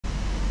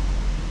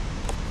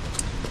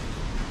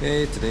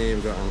Okay, today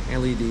we've got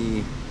an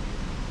LED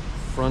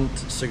front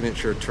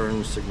signature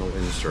turn signal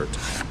insert.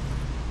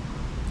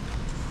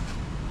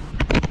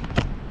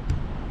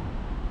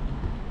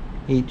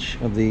 Each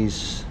of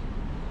these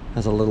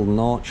has a little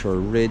notch or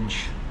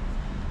ridge.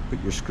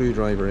 Put your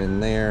screwdriver in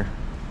there,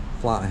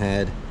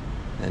 flathead,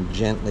 and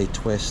gently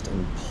twist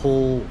and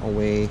pull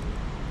away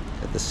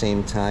at the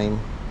same time.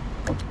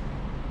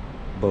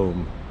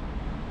 Boom.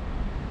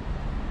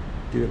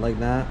 Do it like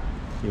that,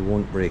 you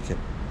won't break it.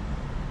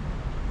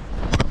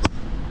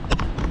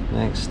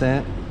 Next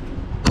step,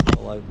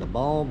 pull out the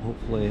bulb.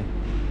 Hopefully you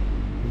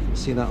can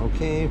see that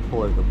okay.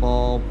 Pull out the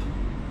bulb,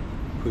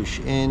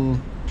 push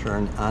in,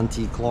 turn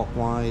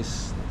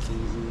anti-clockwise. That's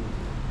easy.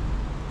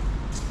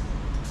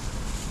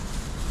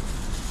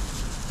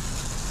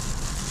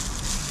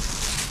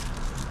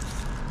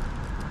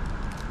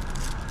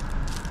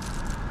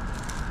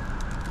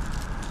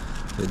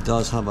 It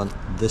does have a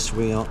this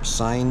way up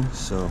sign,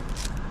 so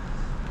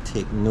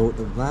take note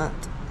of that.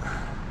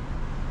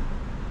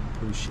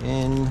 Push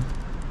in.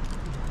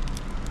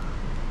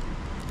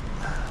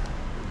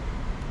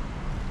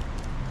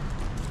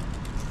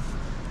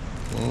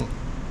 Okay,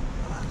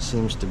 that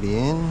seems to be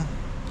in.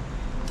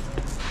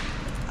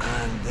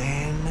 And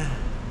then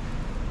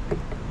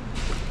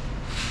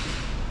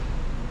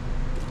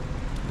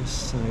this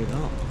side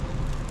up.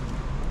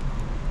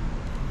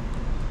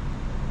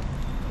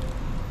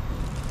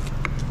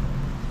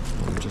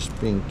 I'm just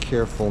being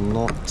careful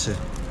not to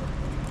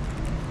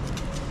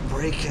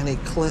break any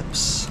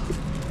clips.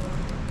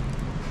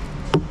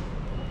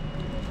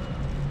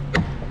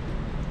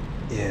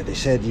 Yeah, they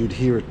said you'd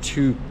hear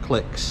 2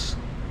 clicks.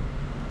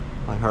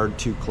 I heard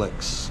 2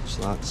 clicks,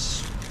 so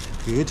that's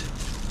good.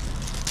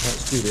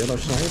 Let's do the other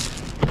side.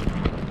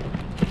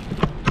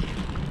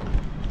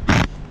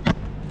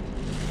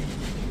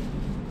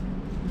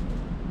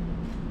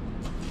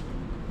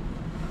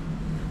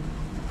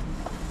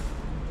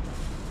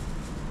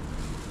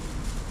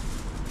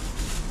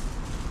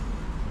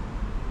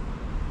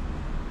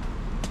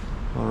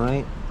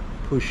 Alright,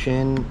 push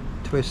in,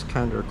 twist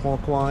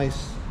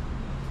counterclockwise.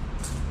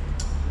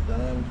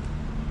 Down.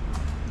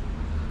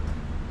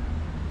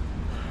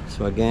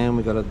 So again,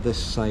 we got it this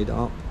side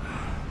up.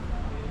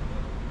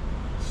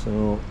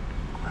 So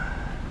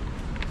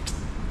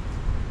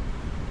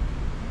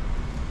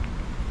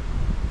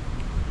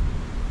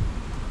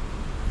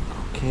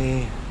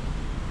okay.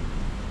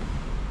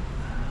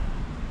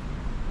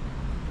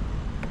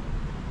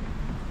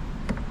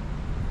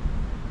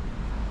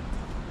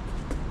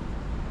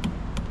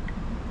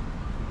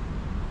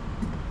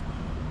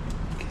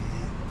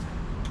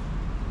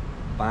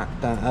 Back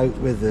that out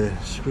with the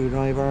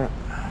screwdriver.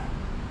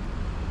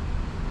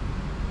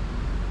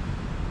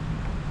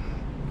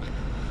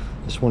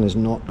 This one is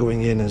not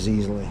going in as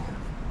easily.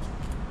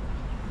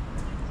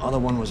 Other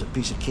one was a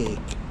piece of cake.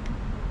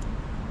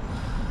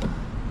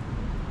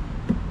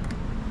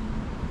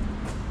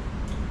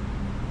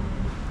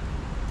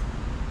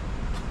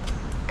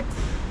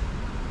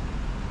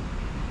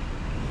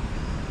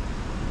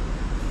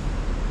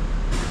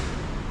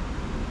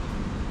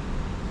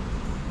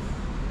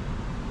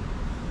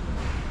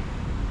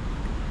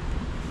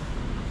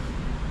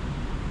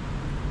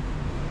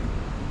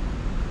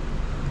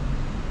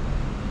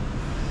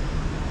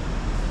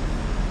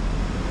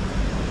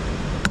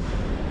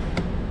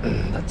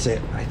 That's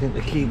it. I think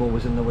the cable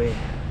was in the way.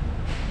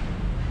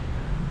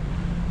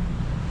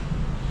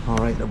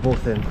 Alright, they're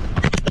both in.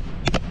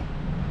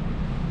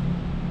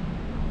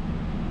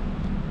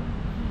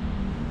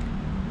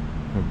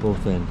 They're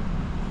both in.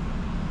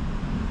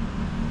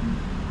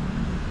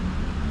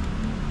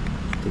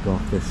 Take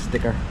off this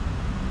sticker.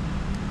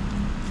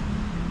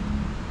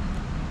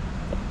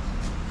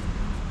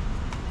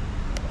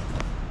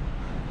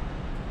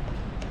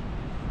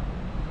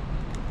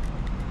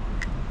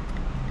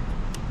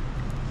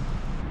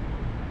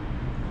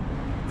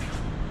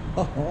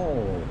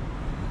 Oh,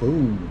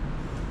 boom.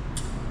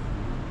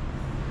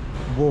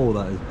 Whoa,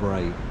 that is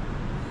bright.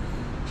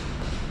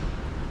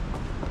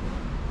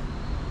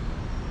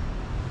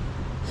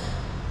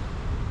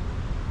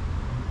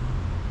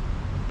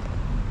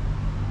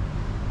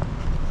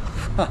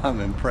 I'm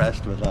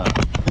impressed with that.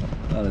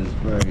 That is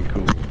very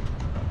cool.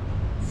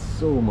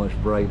 So much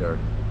brighter.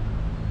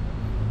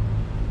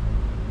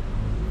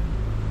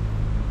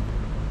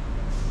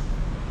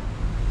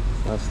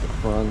 That's the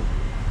front.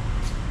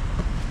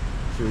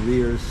 The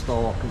rear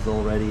stalk is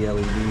already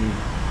LED.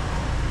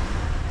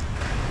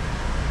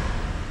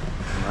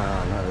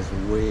 Man, that is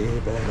way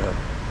better.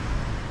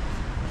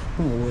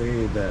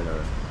 Way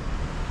better.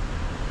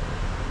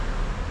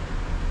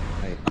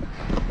 I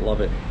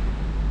love it.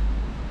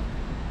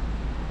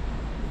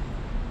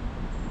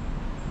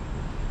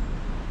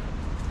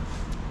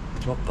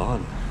 Job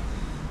done.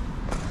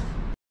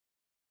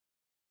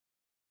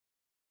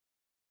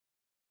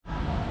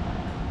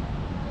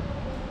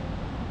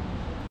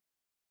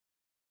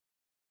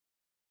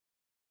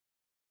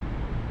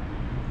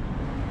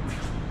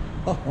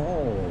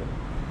 Oh,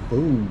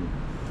 boom.